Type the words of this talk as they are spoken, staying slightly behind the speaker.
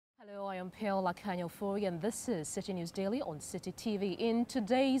Hello, I am Akanya, Ofori, and this is Citi News Daily on Citi TV. In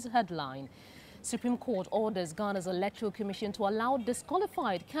today's headline, Supreme Court orders Ghana's Electoral Commission to allow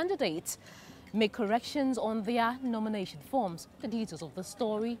disqualified candidates make corrections on their nomination forms. The details of the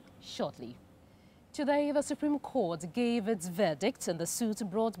story shortly. Today, the Supreme Court gave its verdict in the suit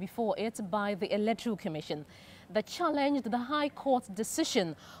brought before it by the Electoral Commission that challenged the High Court's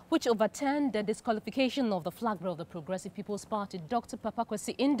decision which overturned the disqualification of the flag bearer of the Progressive People's Party, Dr. Papa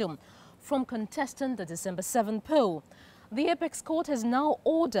Kwesi Indom, from contesting the December 7 poll. The Apex Court has now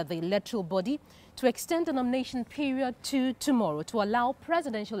ordered the electoral body to extend the nomination period to tomorrow to allow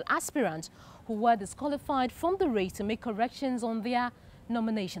presidential aspirants who were disqualified from the race to make corrections on their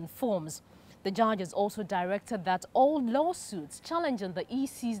nomination forms. The judges also directed that all lawsuits challenging the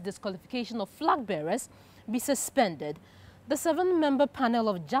EC's disqualification of flag bearers be suspended. The 7-member panel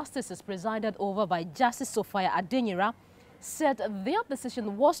of justices presided over by Justice Sophia Addo said their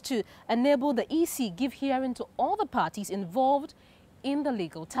decision was to enable the EC give hearing to all the parties involved in the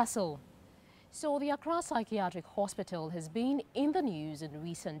legal tussle. So the Accra Psychiatric Hospital has been in the news in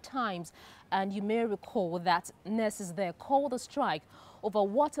recent times, and you may recall that nurses there called a strike over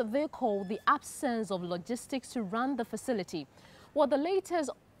what they call the absence of logistics to run the facility. Well, the latest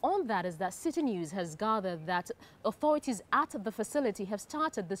on that is that Citi News has gathered that authorities at the facility have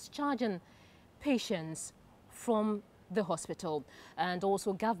started discharging patients from the hospital, and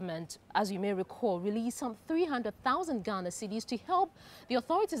also government, as you may recall, released some 300,000 Ghana cedis to help the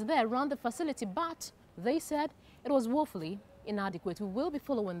authorities there run the facility, but they said it was woefully inadequate. We will be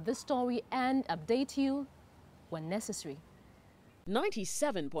following this story and update you when necessary.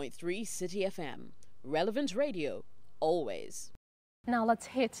 97.3 Citi FM, relevant radio, always. Now let's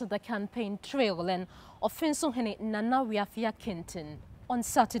hit the campaign trail, and Offinsohene Nana Wiafia Kintin on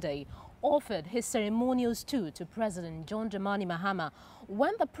Saturday offered his ceremonial stew to President John Dramani Mahama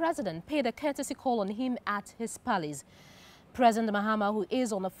when the president paid a courtesy call on him at his palace. President Mahama, who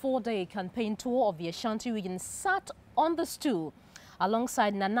is on a 4-day campaign tour of the Ashanti region, sat on the stool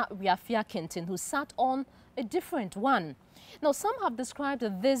alongside Nana Wiafia Kintin, who sat on a different one. Now, some have described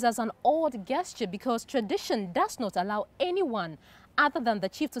this as an odd gesture because tradition does not allow anyone other than the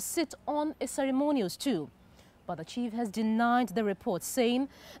chief to sit on a ceremonial stool. But the chief has denied the report, saying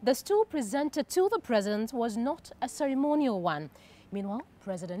the stool presented to the president was not a ceremonial one. Meanwhile,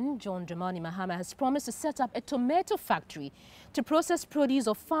 President John Dramani Mahama has promised to set up a tomato factory to process produce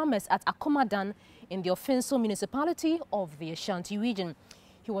of farmers at Akomadan in the Offinsohene municipality of the Ashanti region.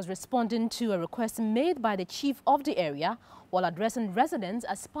 He was responding to a request made by the chief of the area while addressing residents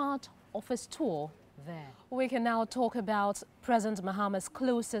as part of his tour there. We can now talk about President Mahama's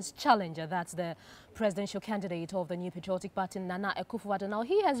closest challenger, that's the presidential candidate of the New Patriotic Party, Nana Akufo-Addo. Now,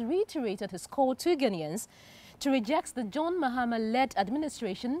 he has reiterated his call to Ghanaians to reject the John Mahama-led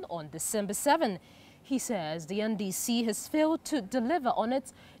administration on December 7. He says the NDC has failed to deliver on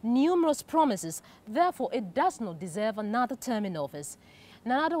its numerous promises, therefore it does not deserve another term in office.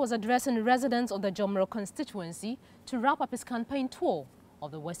 Nana was addressing residents of the Jomero constituency to wrap up his campaign tour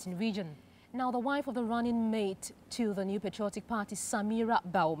of the Western region. Now, the wife of the running mate to the New Patriotic Party, Samira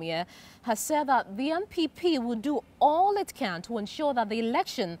Bawumia, has said that the NPP will do all it can to ensure that the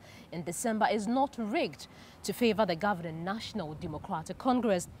election in December is not rigged to favor the governing National Democratic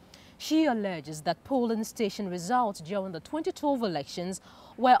Congress. She alleges that polling station results during the 2012 elections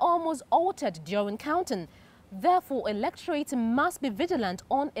were almost altered during counting. Therefore, electorates must be vigilant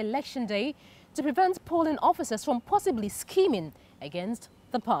on election day to prevent polling officers from possibly scheming against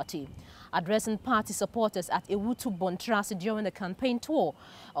the party. Addressing party supporters at Ewutu Bontrasi during the campaign tour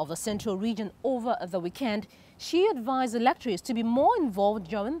of the central region over the weekend, she advised electors to be more involved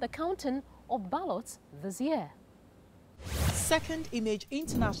during the counting of ballots this year. Second Image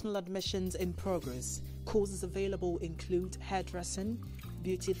international admissions in progress. Courses available include hairdressing,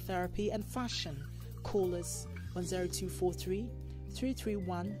 beauty therapy and fashion. Call us 10243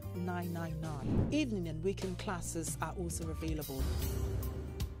 331 999. Evening and weekend classes are also available.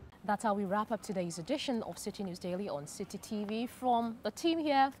 That's how we wrap up today's edition of Citi News Daily on Citi TV. From the team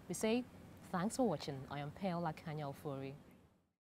here, we say thanks for watching. I am Akanya, Ofori.